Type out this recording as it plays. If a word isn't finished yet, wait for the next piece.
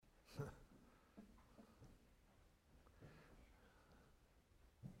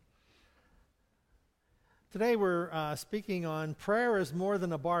Today we're speaking on prayer is more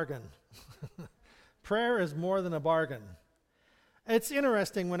than a bargain. Prayer is more than a bargain. It's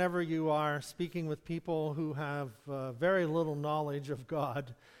interesting whenever you are speaking with people who have very little knowledge of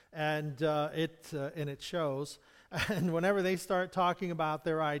God, and it shows. And whenever they start talking about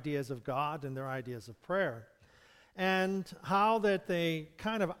their ideas of God and their ideas of prayer, and how that they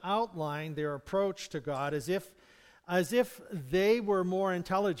kind of outline their approach to God as if they were more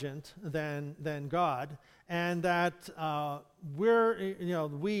intelligent than God, and that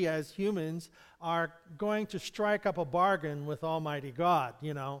we as humans are going to strike up a bargain with Almighty God,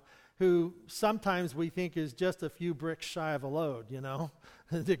 who sometimes we think is just a few bricks shy of a load,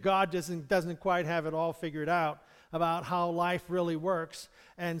 that God doesn't quite have it all figured out about how life really works,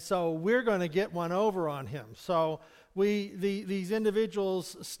 and so we're going to get one over on him. So these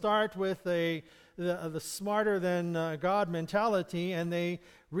individuals start with the smarter than God mentality, and they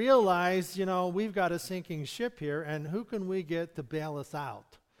realize, we've got a sinking ship here, and who can we get to bail us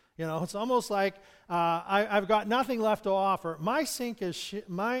out? It's almost like I've got nothing left to offer. My sink is shipping.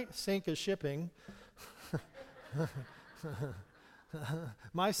 My sink is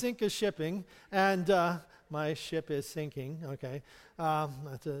shipping, and my ship is sinking. Okay,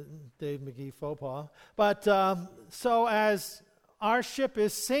 that's a Dave McGee faux pas. But so as our ship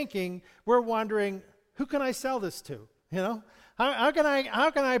is sinking, we're wondering, who can I sell this to? How can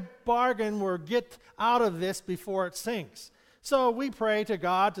I bargain or get out of this before it sinks? So we pray to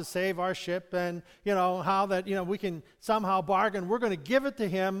God to save our ship, and how that we can somehow bargain. We're going to give it to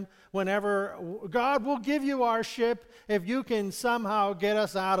Him whenever God will give you our ship if you can somehow get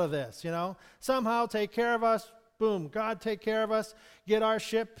us out of this. Somehow take care of us. Boom, God take care of us. Get our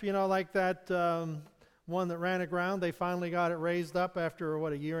ship. Like that one that ran aground. They finally got it raised up after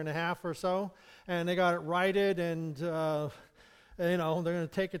a year and a half or so, and they got it righted, and they're going to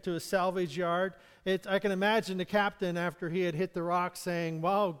take it to a salvage yard. I can imagine the captain, after he had hit the rock, saying,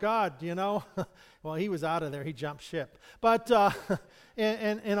 "Well, God, well, he was out of there. He jumped ship." But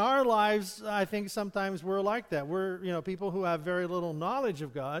in our lives, I think sometimes we're like that. We're people who have very little knowledge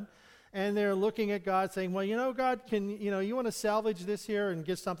of God, and they're looking at God, saying, "Well, God, can you want to salvage this here and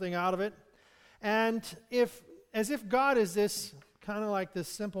get something out of it?" And as if God is this kind of like this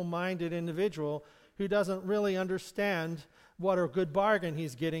simple-minded individual who doesn't really understand what a good bargain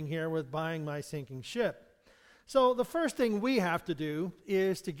he's getting here with buying my sinking ship. So the first thing we have to do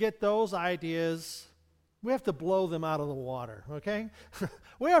is to get those ideas, we have to blow them out of the water, okay?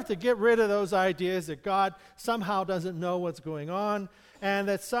 We have to get rid of those ideas that God somehow doesn't know what's going on, and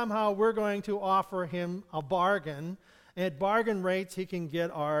that somehow we're going to offer him a bargain. At bargain rates, he can get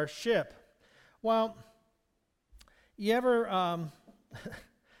our ship. Well, you ever,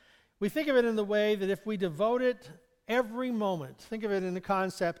 we think of it in the way that if we devote it every moment, think of it in the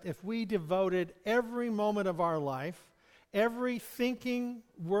concept, if we devoted every moment of our life, every thinking,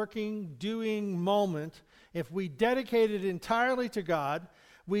 working, doing moment, if we dedicated entirely to God,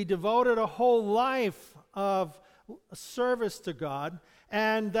 we devoted a whole life of service to God,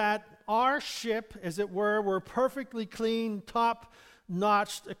 and that our ship, as it were perfectly clean,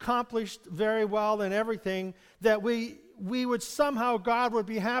 top-notched, accomplished very well in everything, that we would somehow, God would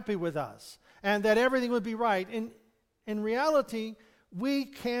be happy with us, and that everything would be right. In reality, we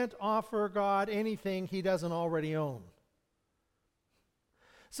can't offer God anything he doesn't already own.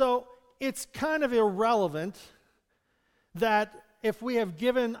 So it's kind of irrelevant that if we have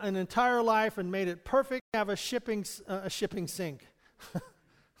given an entire life and made it perfect, have a shipping sink.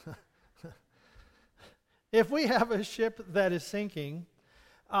 If we have a ship that is sinking,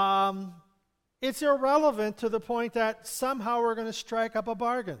 it's irrelevant to the point that somehow we're going to strike up a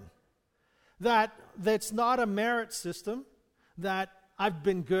bargain. That's not a merit system, that I've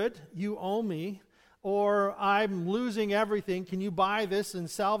been good, you owe me, or I'm losing everything, can you buy this and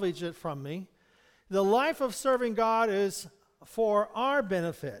salvage it from me? The life of serving God is for our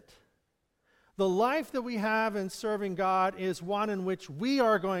benefit. The life that we have in serving God is one in which we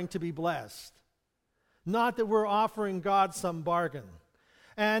are going to be blessed, not that we're offering God some bargain.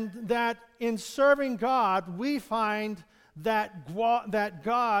 And that in serving God, we find that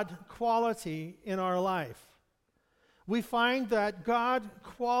God quality in our life. We find that God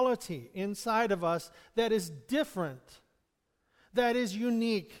quality inside of us that is different, that is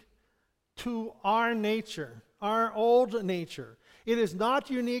unique to our nature, our old nature. It is not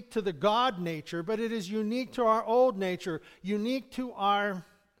unique to the God nature, but it is unique to our old nature, unique to our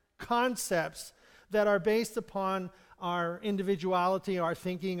concepts that are based upon our individuality, our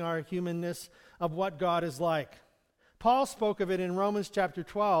thinking, our humanness of what God is like. Paul spoke of it in Romans chapter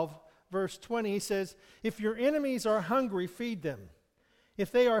 12, verse 20. He says, "If your enemies are hungry, feed them.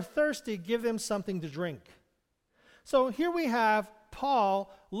 If they are thirsty, give them something to drink. So here we have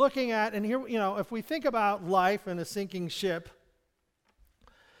Paul looking at, and here, if we think about life in a sinking ship,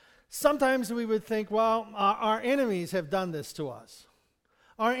 sometimes we would think, well, our enemies have done this to us.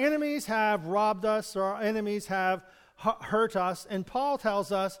 Our enemies have robbed us, or our enemies have hurt us. And Paul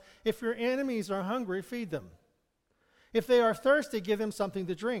tells us, if your enemies are hungry, feed them. If they are thirsty, give them something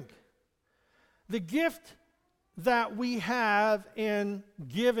to drink. The gift that we have in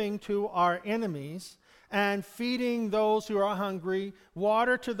giving to our enemies and feeding those who are hungry,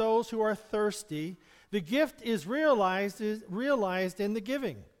 water to those who are thirsty, the gift is realized in the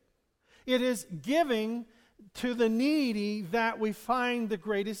giving. It is giving to the needy that we find the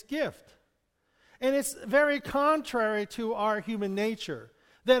greatest gift. And it's very contrary to our human nature,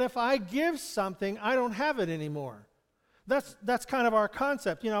 that if I give something, I don't have it anymore. That's kind of our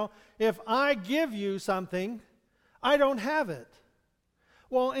concept. If I give you something, I don't have it.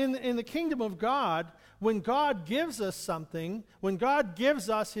 Well, in the kingdom of God, when God gives us something, when God gives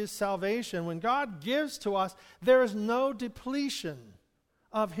us his salvation, when God gives to us, there is no depletion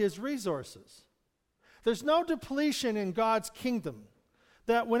of his resources. There's no depletion in God's kingdom.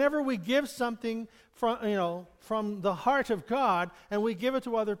 That whenever we give something from the heart of God and we give it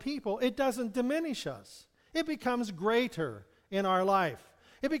to other people, it doesn't diminish us. It becomes greater in our life.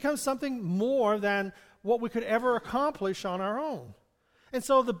 It becomes something more than what we could ever accomplish on our own. And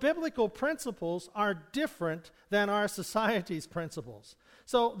so the biblical principles are different than our society's principles.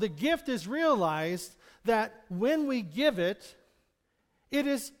 So the gift is realized that when we give it, it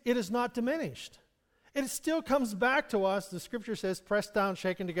is not diminished. It still comes back to us, the scripture says, pressed down,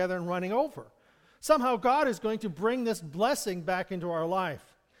 shaken together, and running over. Somehow God is going to bring this blessing back into our life.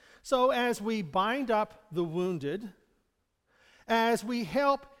 So as we bind up the wounded, as we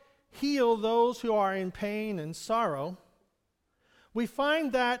help heal those who are in pain and sorrow, we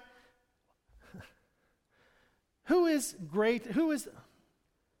find that what is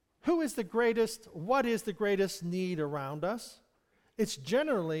the greatest need around us? It's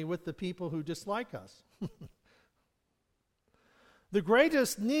generally with the people who dislike us. The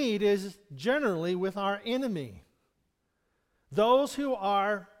greatest need is generally with our enemy. Those who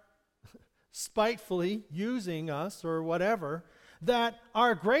are spitefully using us or whatever, that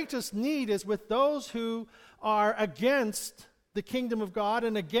our greatest need is with those who are against the kingdom of God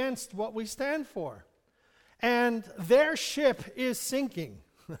and against what we stand for. And their ship is sinking.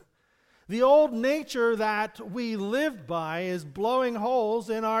 The old nature that we live by is blowing holes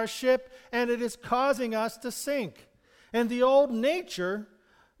in our ship, and it is causing us to sink. And the old nature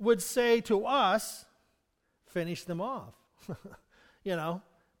would say to us, finish them off.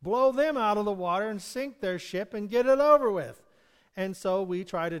 Blow them out of the water and sink their ship and get it over with. And so we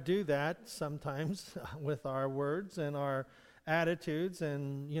try to do that sometimes with our words and our attitudes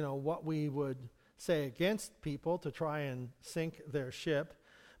and, what we would say against people to try and sink their ship.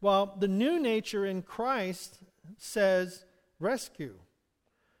 Well, the new nature in Christ says rescue.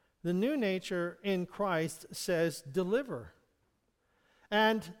 The new nature in Christ says deliver.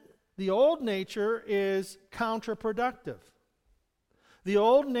 And the old nature is counterproductive. The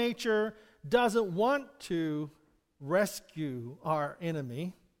old nature doesn't want to rescue our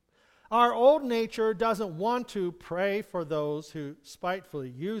enemy. Our old nature doesn't want to pray for those who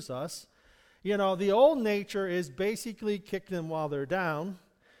spitefully use us. The old nature is basically kick them while they're down.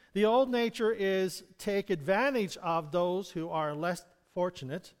 The old nature is take advantage of those who are less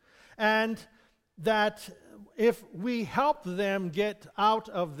fortunate, and that if we help them get out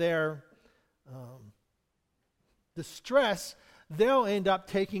of their distress, they'll end up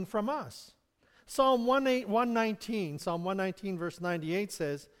taking from us. Psalm 119 verse 98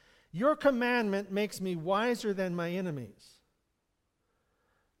 says, "Your commandment makes me wiser than my enemies."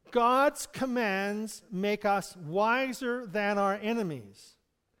 God's commands make us wiser than our enemies.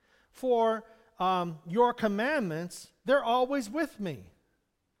 For your commandments, they're always with me.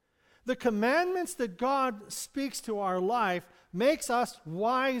 The commandments that God speaks to our life makes us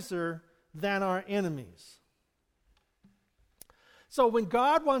wiser than our enemies. So when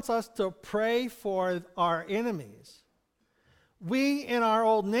God wants us to pray for our enemies, we in our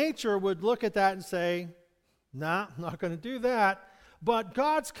old nature would look at that and say, nah, I'm not going to do that. But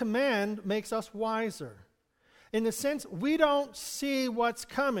God's command makes us wiser. In the sense, we don't see what's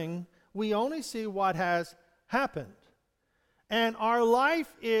coming, we only see what has happened. And our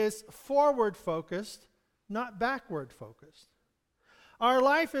life is forward-focused, not backward-focused. Our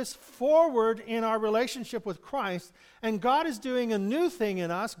life is forward in our relationship with Christ, and God is doing a new thing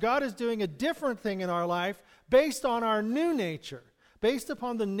in us. God is doing a different thing in our life based on our new nature, based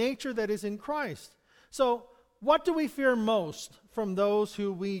upon the nature that is in Christ. So, what do we fear most from those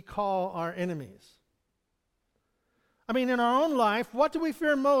who we call our enemies? I mean, in our own life, what do we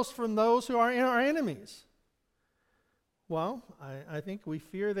fear most from those who are our enemies? Well, I think we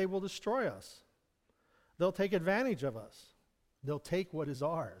fear they will destroy us. They'll take advantage of us. They'll take what is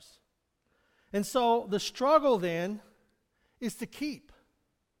ours. And so the struggle then is to keep.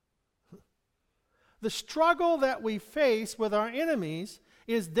 The struggle that we face with our enemies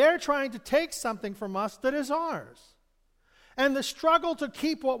is they're trying to take something from us that is ours. And the struggle to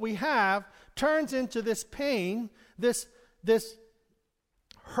keep what we have turns into this pain, this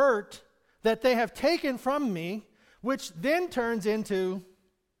hurt that they have taken from me, which then turns into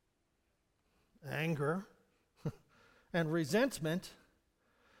anger and resentment.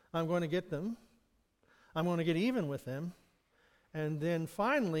 I'm going to get them. I'm going to get even with them. And then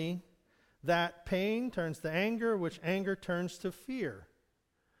finally, that pain turns to anger, which anger turns to fear.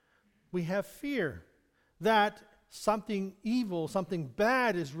 We have fear that something evil, something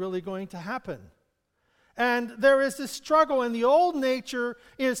bad is really going to happen. And there is this struggle, and the old nature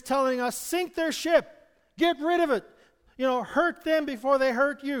is telling us, sink their ship, get rid of it. Hurt them before they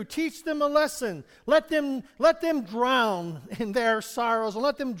hurt you. Teach them a lesson. Let them drown in their sorrows, and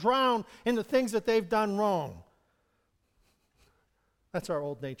let them drown in the things that they've done wrong. That's our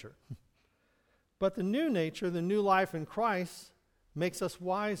old nature. But the new nature, the new life in Christ, makes us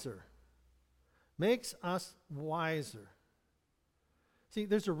wiser. Makes us wiser. See,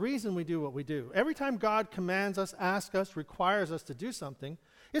 there's a reason we do what we do. Every time God commands us, asks us, requires us to do something,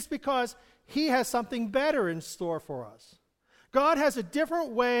 it's because He has something better in store for us. God has a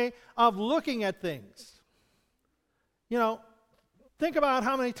different way of looking at things. Think about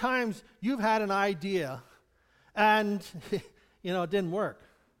how many times you've had an idea and, it didn't work.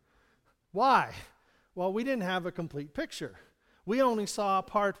 Why? Well, we didn't have a complete picture. We only saw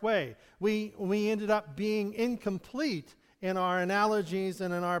part way. We ended up being incomplete in our analogies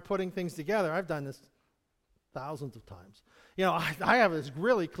and in our putting things together. I've done this thousands of times. I have this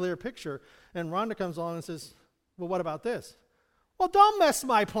really clear picture, and Rhonda comes along and says, well, what about this? Well, don't mess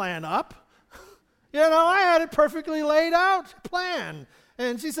my plan up. I had it perfectly laid out plan.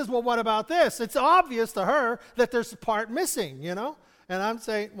 And she says, well, what about this? It's obvious to her that there's a part missing, And I'm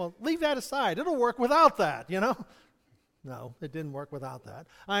saying, well, leave that aside. It'll work without that, No, it didn't work without that.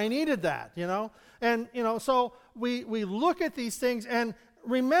 I needed that, And, so we look at these things and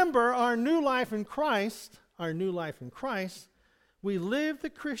remember our new life in Christ, we live the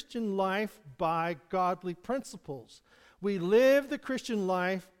Christian life by godly principles. We live the Christian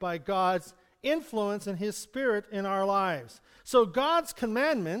life by God's influence and His Spirit in our lives. So God's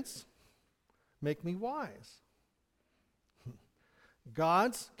commandments make me wise.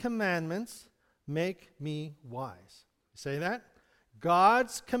 God's commandments make me wise. Say that?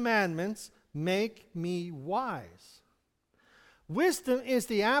 God's commandments make me wise. Wisdom is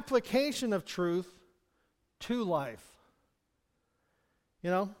the application of truth to life.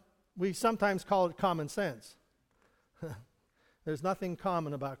 We sometimes call it common sense. There's nothing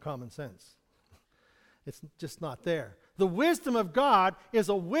common about common sense. It's just not there. The wisdom of God is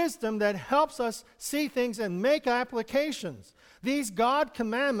a wisdom that helps us see things and make applications. These God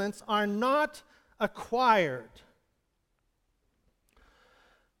commandments are not acquired.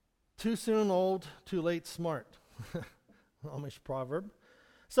 Too soon old, too late smart. Amish proverb.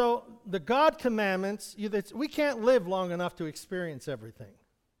 So the God commandments, we can't live long enough to experience everything.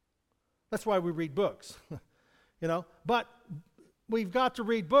 That's why we read books. But we've got to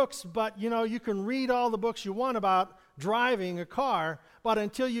read books, but you can read all the books you want about driving a car, but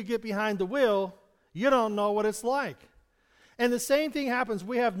until you get behind the wheel, you don't know what it's like. And the same thing happens.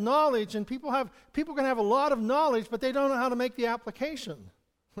 We have knowledge, and people can have a lot of knowledge, but they don't know how to make the application.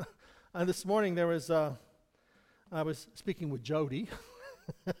 This morning I was speaking with Jody,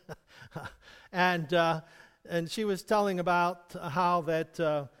 and she was telling about how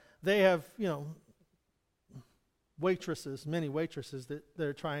that they have many waitresses that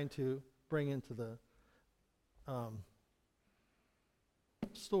they're trying to bring into the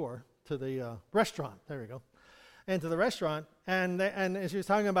store, to the restaurant. There we go. Into the restaurant, and she was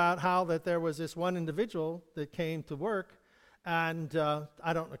talking about how that there was this one individual that came to work, and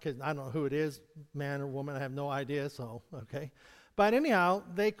I don't know who it is, man or woman, I have no idea. So okay, but anyhow,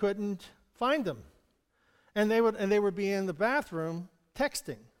 they couldn't find them, and they would be in the bathroom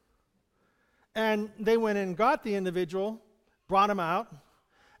texting. And they went and got the individual, brought him out,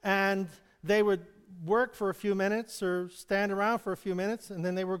 and they would work for a few minutes or stand around for a few minutes, and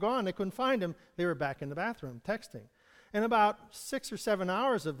then they were gone. They couldn't find him. They were back in the bathroom texting. And about 6 or 7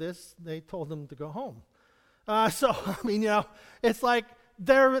 hours of this, they told them to go home. It's like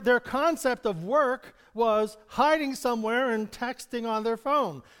their concept of work was hiding somewhere and texting on their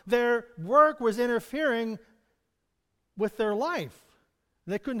phone. Their work was interfering with their life.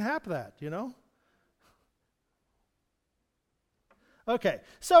 And they couldn't have that, Okay,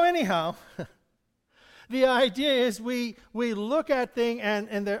 so anyhow, the idea is we look at things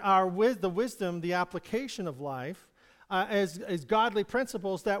and the wisdom, the application of life, as godly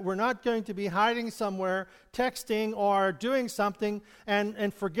principles, that we're not going to be hiding somewhere, texting or doing something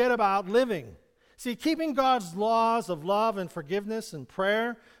and forget about living. See, keeping God's laws of love and forgiveness and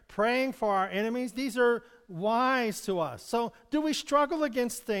prayer, praying for our enemies, these are wise to us. So do we struggle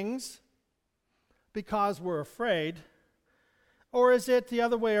against things because we're afraid? Or is it the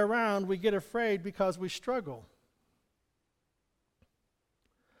other way around? We get afraid because we struggle.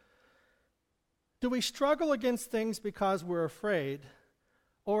 Do we struggle against things because we're afraid?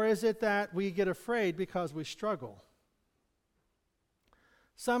 Or is it that we get afraid because we struggle?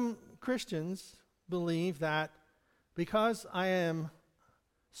 Some Christians believe that because I am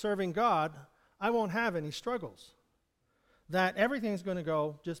serving God, I won't have any struggles. That everything's going to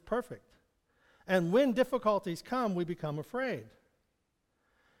go just perfect. And when difficulties come, we become afraid.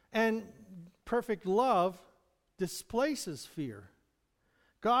 And perfect love displaces fear.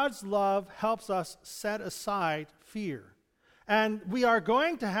 God's love helps us set aside fear. And we are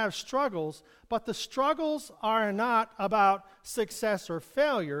going to have struggles, but the struggles are not about success or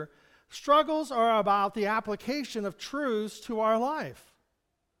failure. Struggles are about the application of truths to our life.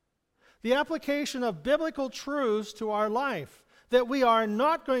 The application of biblical truths to our life. That we are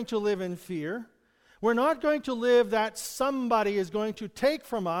not going to live in fear. We're not going to live that somebody is going to take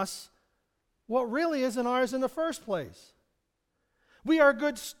from us what really isn't ours in the first place. We are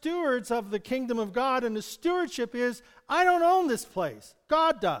good stewards of the kingdom of God, and the stewardship is, I don't own this place.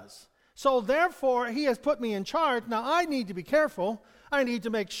 God does. So therefore, He has put me in charge. Now I need to be careful. I need to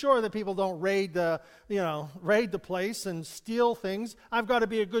make sure that people don't raid the place and steal things. I've got to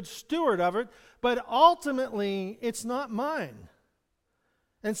be a good steward of it. But ultimately, it's not mine.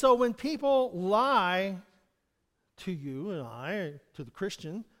 And so when people lie to you and I, to the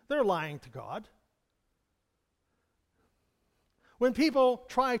Christian, they're lying to God. When people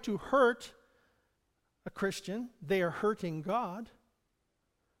try to hurt a Christian, they are hurting God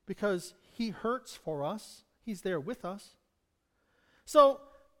because He hurts for us. He's there with us. So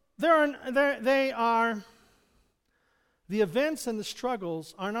the events and the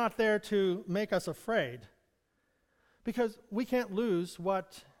struggles are not there to make us afraid, because we can't lose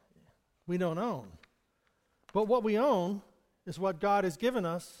what we don't own. But what we own is what God has given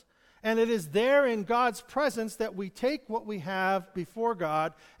us. And it is there in God's presence that we take what we have before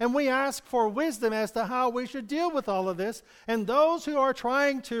God and we ask for wisdom as to how we should deal with all of this. And those who are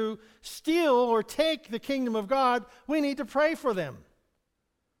trying to steal or take the kingdom of God, we need to pray for them.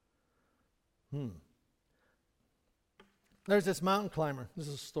 There's this mountain climber. This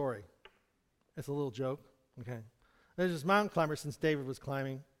is a story. It's a little joke. Okay. There's this mountain climber since David was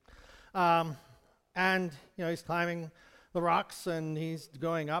climbing. And he's climbing the rocks and he's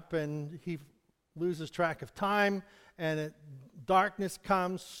going up and he loses track of time and darkness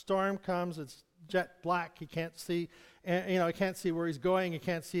comes, storm comes, it's jet black, he can't see, he can't see where he's going, he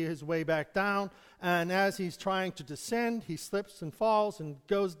can't see his way back down, and as he's trying to descend, he slips and falls and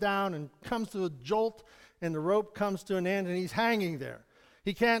goes down and comes to a jolt and the rope comes to an end and he's hanging there.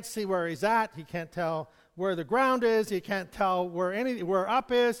 He can't see where he's at, he can't tell where the ground is, he can't tell where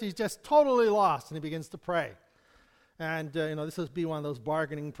up is, he's just totally lost, and he begins to pray. And, this will be one of those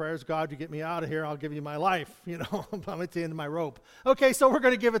bargaining prayers. God, you get me out of here, I'll give you my life, I'm at the end of my rope. Okay, so we're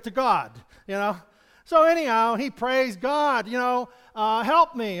going to give it to God, So anyhow, he prays, God,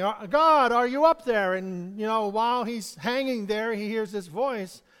 help me. God, are you up there? And, while he's hanging there, he hears this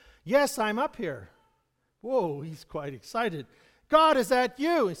voice. Yes, I'm up here. Whoa, he's quite excited. God, is that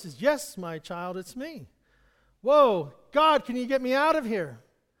you? He says, yes, my child, it's me. Whoa, God, can you get me out of here?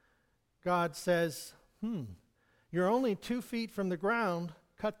 God says, you're only 2 feet from the ground,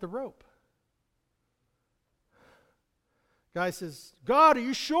 cut the rope. Guy says, God, are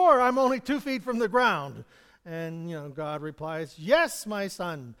you sure I'm only 2 feet from the ground? And, God replies, yes, my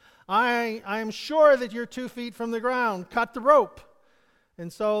son, I am sure that you're 2 feet from the ground, cut the rope.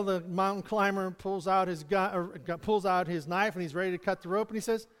 And so the mountain climber pulls out his knife and he's ready to cut the rope and he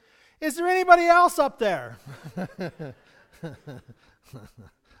says, is there anybody else up there?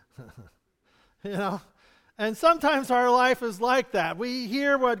 And sometimes our life is like that. We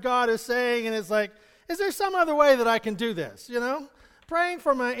hear what God is saying and it's like, is there some other way that I can do this? Praying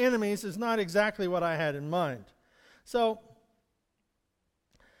for my enemies is not exactly what I had in mind. So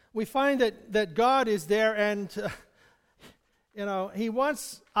we find that God is there and, He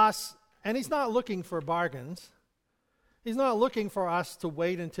wants us, and He's not looking for bargains. He's not looking for us to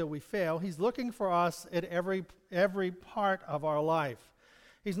wait until we fail. He's looking for us at every part of our life.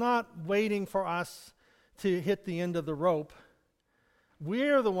 He's not waiting for us to hit the end of the rope.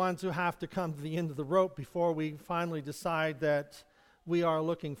 We're the ones who have to come to the end of the rope before we finally decide that we are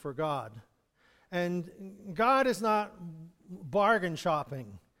looking for God. And God is not bargain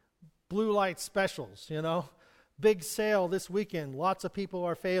shopping, blue light specials, big sale this weekend, lots of people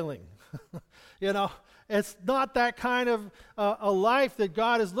are failing. It's not that kind of a life that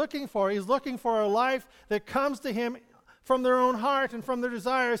God is looking for. He's looking for a life that comes to Him from their own heart and from their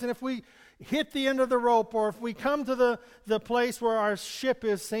desires. And if we hit the end of the rope, or if we come to the place where our ship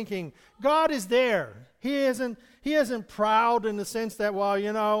is sinking, God is there. He isn't proud in the sense that,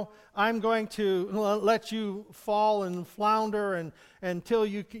 I'm going to let you fall and flounder and until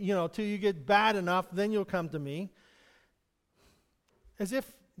till you get bad enough, then you'll come to me. As if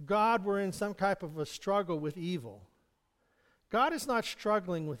God were in some type of a struggle with evil. God is not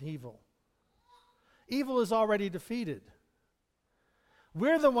struggling with evil. Evil is already defeated.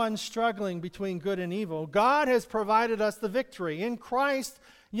 We're the ones struggling between good and evil. God has provided us the victory. In Christ,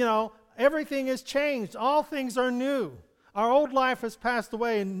 everything has changed. All things are new. Our old life has passed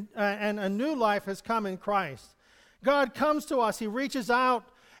away and a new life has come in Christ. God comes to us. He reaches out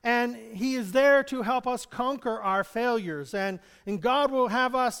and He is there to help us conquer our failures. And God will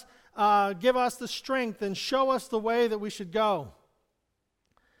have us, give us the strength and show us the way that we should go.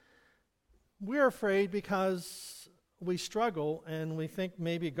 We're afraid because we struggle and we think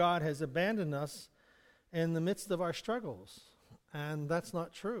maybe God has abandoned us in the midst of our struggles. And that's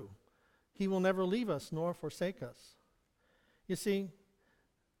not true. He will never leave us nor forsake us. You see,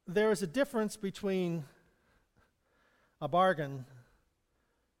 there is a difference between a bargain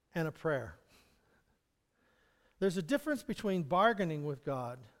and a prayer. There's a difference between bargaining with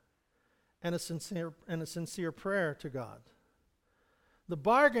God and a sincere prayer to God. The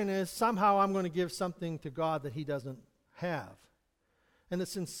bargain is somehow I'm going to give something to God that He doesn't have. And the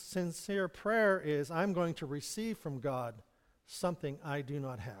sincere prayer is I'm going to receive from God something I do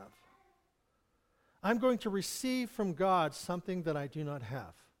not have. I'm going to receive from God something that I do not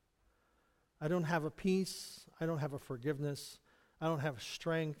have. I don't have a peace. I don't have a forgiveness. I don't have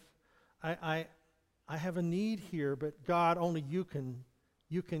strength. I have a need here, but God, only you can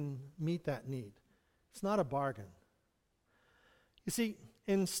meet that need. It's not a bargain. You see,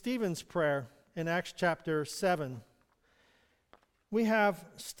 in Stephen's prayer in Acts chapter 7, we have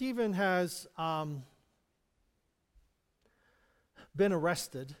Stephen has been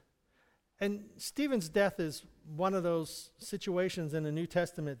arrested. And Stephen's death is one of those situations in the New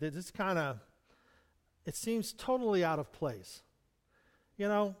Testament that it's it seems totally out of place.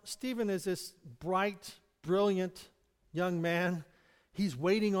 Stephen is this bright, brilliant young man. He's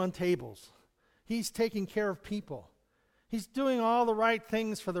waiting on tables. He's taking care of people. He's doing all the right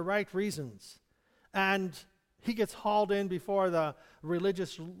things for the right reasons. And he gets hauled in before the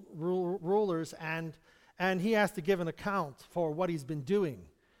religious rulers, and he has to give an account for what he's been doing.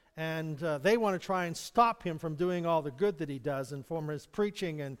 And they want to try and stop him from doing all the good that he does and from his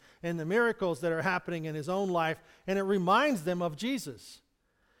preaching and the miracles that are happening in his own life. And it reminds them of Jesus.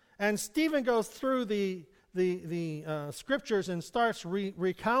 And Stephen goes through the scriptures and starts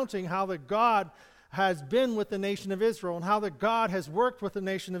recounting how that God has been with the nation of Israel and how that God has worked with the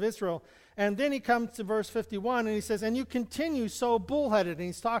nation of Israel. And then he comes to verse 51 and he says, and you continue so bullheaded, and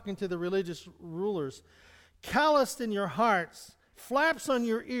he's talking to the religious rulers, calloused in your hearts, flaps on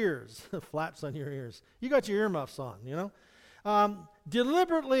your ears. Flaps on your ears. You got your earmuffs on,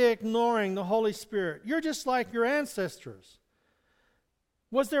 deliberately ignoring the Holy Spirit. You're just like your ancestors.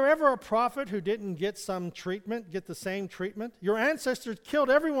 Was there ever a prophet who didn't get the same treatment? Your ancestors killed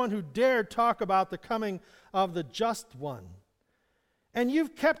everyone who dared talk about the coming of the just one. And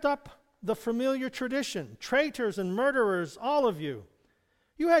you've kept up the familiar tradition, traitors and murderers, all of you.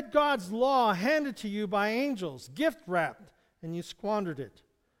 You had God's law handed to you by angels, gift-wrapped, and you squandered it.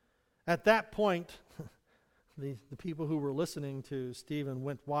 At that point, the people who were listening to Stephen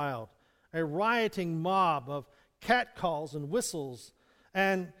went wild. A rioting mob of catcalls and whistles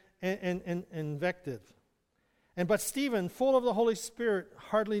and invective. But Stephen, full of the Holy Spirit,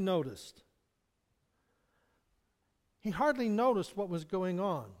 hardly noticed. He hardly noticed what was going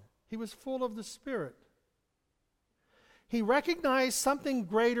on. He was full of the Spirit. He recognized something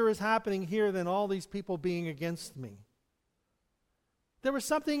greater is happening here than all these people being against me. There was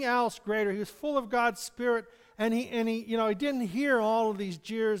something else greater. He was full of God's Spirit, and he didn't hear all of these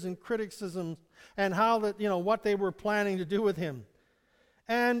jeers and criticisms and how that, what they were planning to do with him.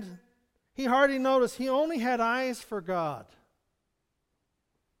 And he hardly noticed. He only had eyes for God,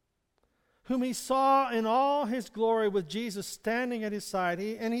 whom he saw in all his glory with Jesus standing at his side.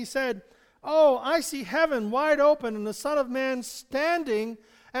 And he said, "Oh, I see heaven wide open and the Son of Man standing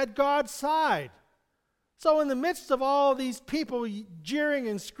at God's side." So in the midst of all these people jeering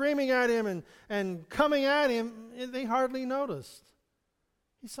and screaming at him and coming at him, they hardly noticed.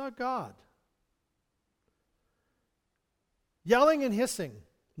 He saw God. Yelling and hissing,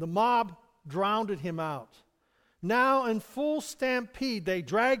 the mob drowned him out. Now in full stampede, they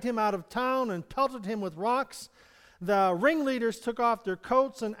dragged him out of town and pelted him with rocks. The ringleaders took off their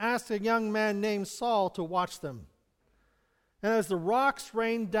coats and asked a young man named Saul to watch them. And as the rocks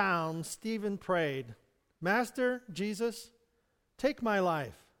rained down, Stephen prayed, "Master Jesus, take my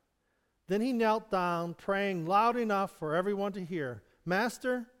life." Then he knelt down, praying loud enough for everyone to hear,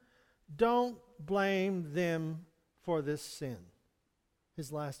 "Master, don't blame them for this sin."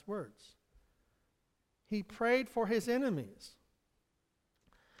 His last words. He prayed for his enemies.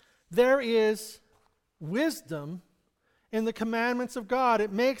 There is wisdom in the commandments of God.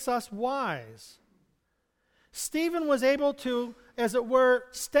 It makes us wise. Stephen was able to, as it were,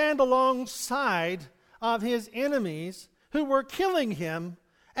 stand alongside of his enemies who were killing him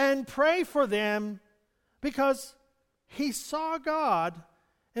and pray for them because he saw God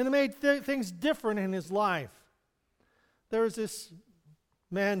and it made things different in his life. There was this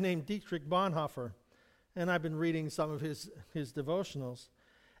man named Dietrich Bonhoeffer, and I've been reading some of his devotionals.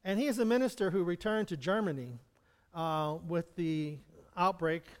 And he is a minister who returned to Germany with the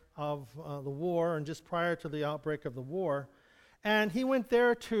outbreak of the war and just prior to the outbreak of the war. And he went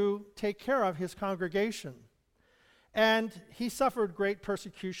there to take care of his congregation. And he suffered great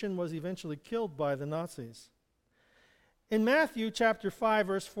persecution, was eventually killed by the Nazis. In Matthew chapter 5,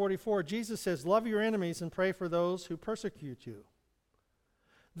 verse 44, Jesus says, "Love your enemies and pray for those who persecute you."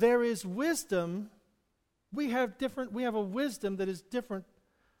 There is wisdom. We have a wisdom that is different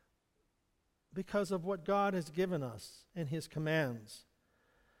because of what God has given us in his commands.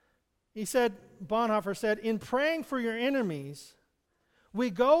 Bonhoeffer said, "In praying for your enemies, we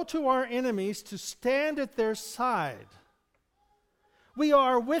go to our enemies to stand at their side. We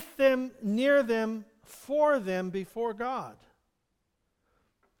are with them, near them, for them before God."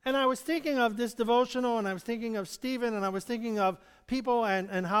 And I was thinking of this devotional, and I was thinking of Stephen, and I was thinking of people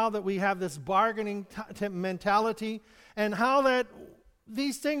and how that we have this bargaining mentality, and how that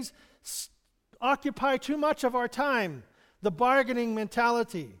these things occupy too much of our time, the bargaining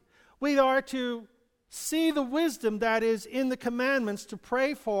mentality. We are to see the wisdom that is in the commandments to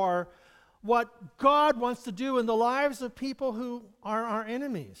pray for what God wants to do in the lives of people who are our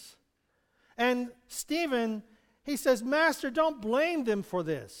enemies. And Stephen, he says, "Master, don't blame them for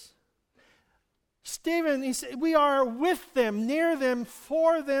this." Stephen, he said, we are with them, near them,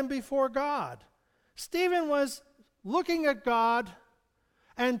 for them before God. Stephen was looking at God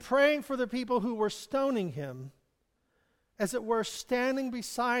and praying for the people who were stoning him, as it were, standing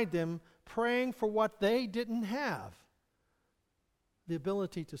beside them, praying for what they didn't have, the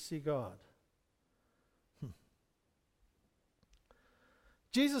ability to see God.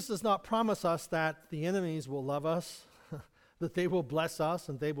 Jesus does not promise us that the enemies will love us, that they will bless us,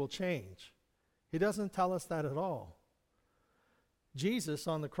 and they will change. He doesn't tell us that at all. Jesus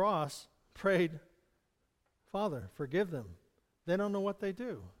on the cross prayed, "Father, forgive them. They don't know what they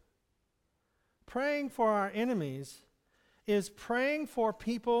do." Praying for our enemies is praying for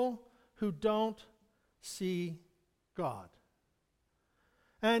people who don't see God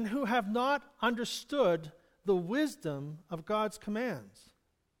and who have not understood the wisdom of God's commands.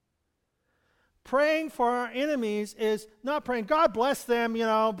 Praying for our enemies is not praying, "God bless them,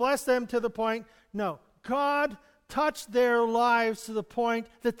 bless them to the point." No, God touch their lives to the point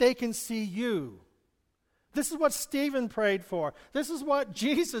that they can see you. This is what Stephen prayed for. This is what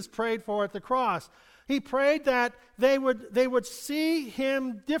Jesus prayed for at the cross. He prayed that they would see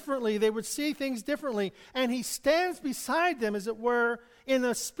him differently. They would see things differently. And he stands beside them, as it were, in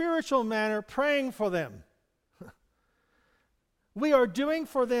a spiritual manner, praying for them. We are doing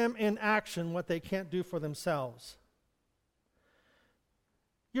for them in action what they can't do for themselves.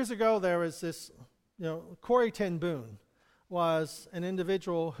 Years ago, there was this, Corrie ten Boom was an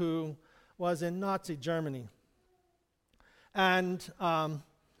individual who was in Nazi Germany. And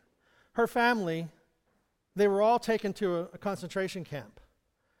her family, they were all taken to a concentration camp.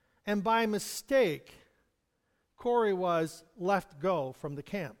 And by mistake, Corrie was left go from the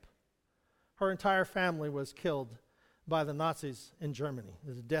camp. Her entire family was killed by the Nazis in Germany. It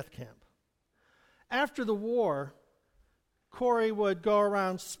was a death camp. After the war, Corrie would go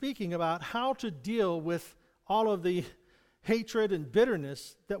around speaking about how to deal with all of the hatred and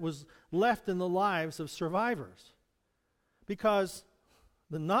bitterness that was left in the lives of survivors. Because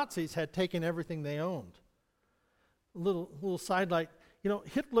The Nazis had taken everything they owned. A little sidelight.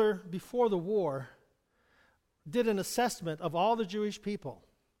 Hitler, before the war, did an assessment of all the Jewish people.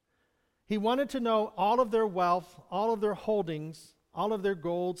 He wanted to know all of their wealth, all of their holdings, all of their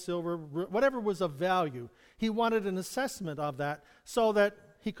gold, silver, whatever was of value. He wanted an assessment of that so that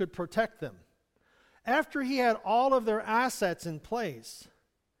he could protect them. After he had all of their assets in place,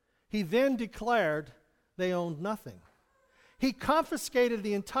 he then declared they owned nothing. He confiscated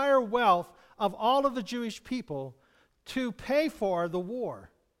the entire wealth of all of the Jewish people to pay for the war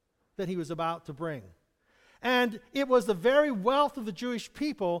that he was about to bring. And it was the very wealth of the Jewish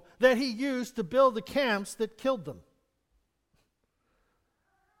people that he used to build the camps that killed them.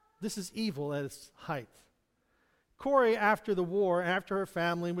 This is evil at its height. Corrie, after the war, after her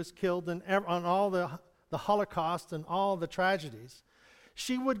family was killed and on all the Holocaust and all the tragedies,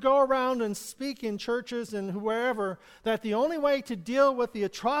 she would go around and speak in churches and wherever that the only way to deal with the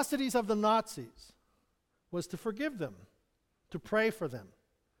atrocities of the Nazis was to forgive them, to pray for them.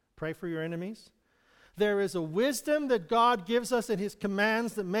 Pray for your enemies. There is a wisdom that God gives us in His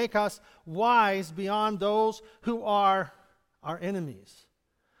commands that make us wise beyond those who are our enemies.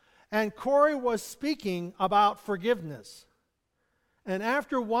 And Corrie was speaking about forgiveness. And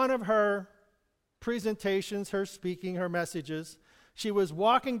after one of her presentations, her speaking, her messages, she was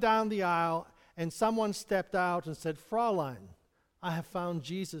walking down the aisle and someone stepped out and said, "Fraulein, I have found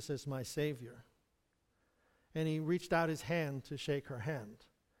Jesus as my Savior." And he reached out his hand to shake her hand.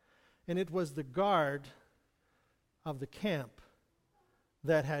 And it was the guard of the camp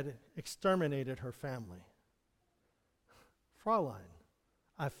that had exterminated her family. "Fraulein,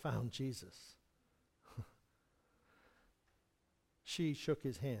 I found Jesus." She shook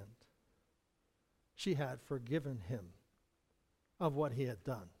his hand. She had forgiven him of what he had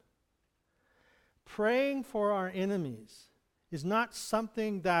done. Praying for our enemies is not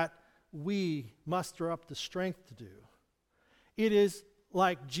something that we muster up the strength to do. It is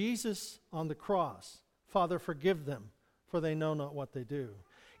like Jesus on the cross. "Father, forgive them, for they know not what they do."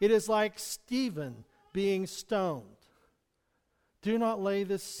 It is like Stephen being stoned. "Do not lay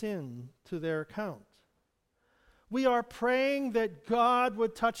this sin to their account." We are praying that God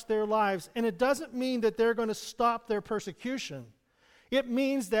would touch their lives, and it doesn't mean that they're going to stop their persecution. It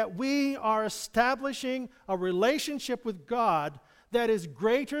means that we are establishing a relationship with God that is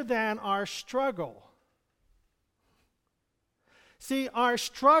greater than our struggle. See, our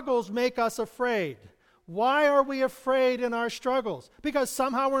struggles make us afraid. Why are we afraid in our struggles? Because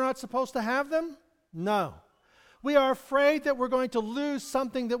somehow we're not supposed to have them? No. We are afraid that we're going to lose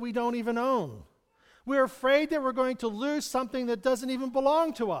something that we don't even own. We're afraid that we're going to lose something that doesn't even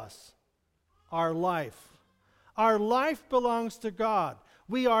belong to us. Our life. Our life belongs to God.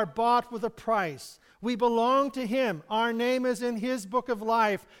 We are bought with a price. We belong to Him. Our name is in His book of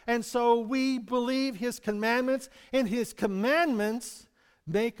life. And so we believe His commandments, and His commandments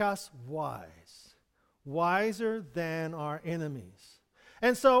make us wise. Wiser than our enemies.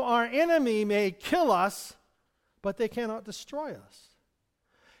 And so our enemy may kill us, but they cannot destroy us.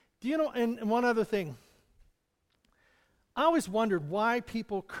 Do you know, and one other thing. I always wondered why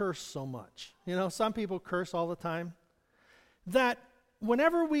people curse so much. Some people curse all the time. That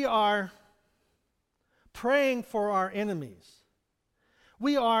whenever we are praying for our enemies,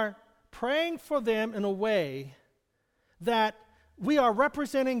 we are praying for them in a way that we are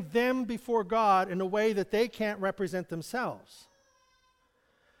representing them before God in a way that they can't represent themselves.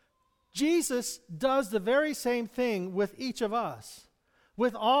 Jesus does the very same thing with each of us.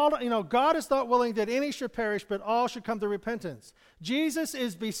 With all, God is not willing that any should perish, but all should come to repentance. Jesus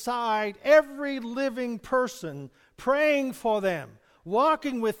is beside every living person, praying for them,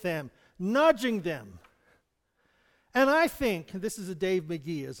 walking with them, nudging them. And I think, this is a Dave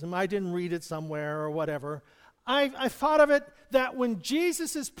McGeeism, I didn't read it somewhere or whatever, I thought of it that when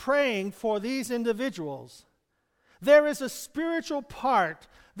Jesus is praying for these individuals, there is a spiritual part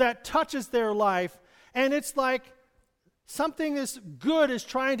that touches their life, and it's like something as good is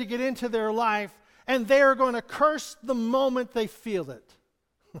trying to get into their life, and they are going to curse the moment they feel it.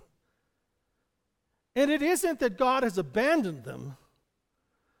 And it isn't that God has abandoned them,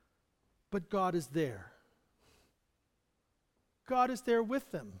 but God is there. God is there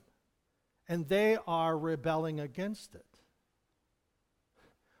with them, and they are rebelling against it.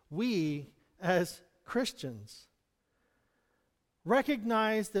 We, as Christians,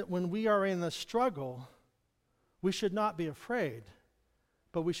 recognize that when we are in a struggle, we should not be afraid,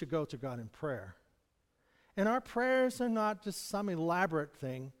 but we should go to God in prayer. And our prayers are not just some elaborate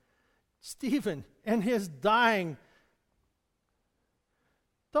thing. Stephen, in his dying,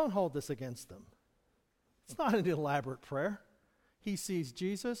 don't hold this against them. It's not an elaborate prayer. he sees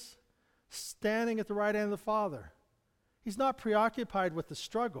Jesus standing at the right hand of the Father. He's not preoccupied with the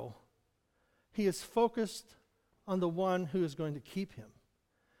struggle. He is focused on the one who is going to keep him.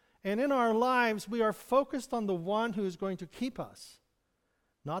 And in our lives, we are focused on the one who is going to keep us.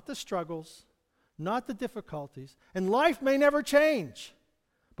 Not the struggles, not the difficulties. And life may never change,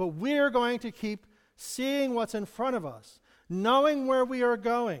 but we're going to keep seeing what's in front of us, knowing where we are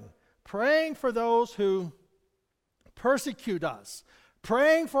going, praying for those who persecute us,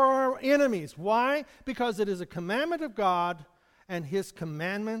 praying for our enemies. Why? Because it is a commandment of God, and his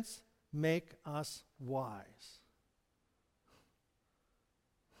commandments make us wise.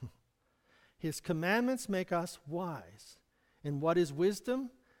 His commandments make us wise. And what is wisdom?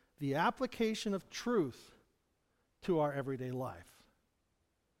 The application of truth to our everyday life.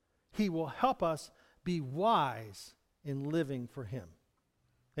 He will help us be wise in living for him.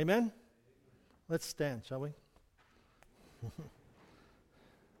 Amen? Let's stand, shall we?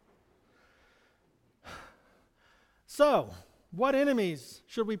 So, what enemies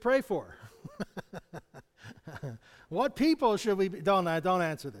should we pray for? What people should we don't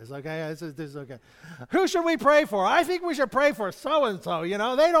answer this, okay? This is okay. Who should we pray for? I think we should pray for so-and-so,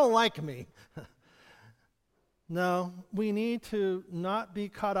 they don't like me. No, we need to not be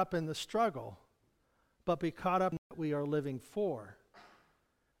caught up in the struggle, but be caught up in what we are living for,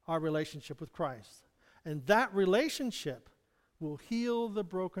 our relationship with Christ. And that relationship will heal the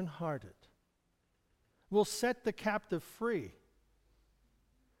brokenhearted, will set the captive free.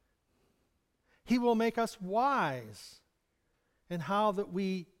 He will make us wise in how that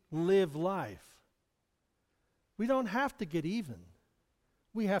we live life. We don't have to get even.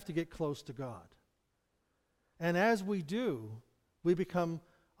 We have to get close to God. And as we do,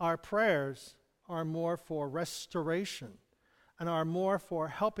 our prayers are more for restoration and are more for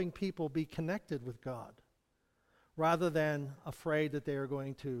helping people be connected with God, rather than afraid that they are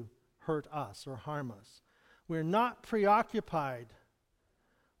going to hurt us or harm us. We're not preoccupied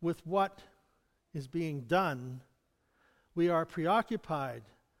with what is being done. We are preoccupied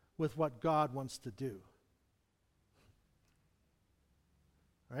with what God wants to do.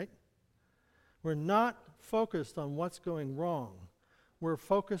 Right? We're not focused on what's going wrong. We're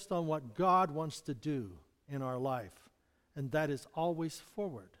focused on what God wants to do in our life. And that is always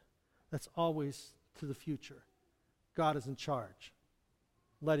forward. That's always to the future. God is in charge.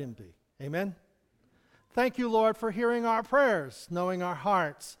 Let him be. Amen? Thank you, Lord, for hearing our prayers, knowing our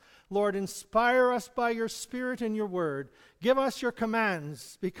hearts. Lord, inspire us by your Spirit and your word. Give us your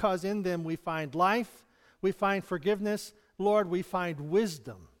commands, because in them we find life, we find forgiveness. Lord, we find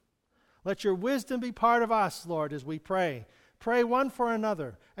wisdom. Let your wisdom be part of us, Lord, as we pray. Pray one for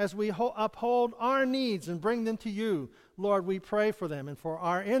another. As we uphold our needs and bring them to you, Lord, we pray for them. And for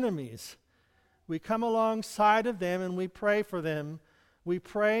our enemies, we come alongside of them and we pray for them. We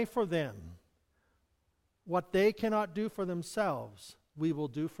pray for them. What they cannot do for themselves, we will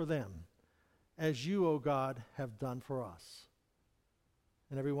do for them, as you, O God, have done for us.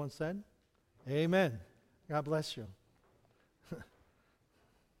 And everyone said, Amen. God bless you.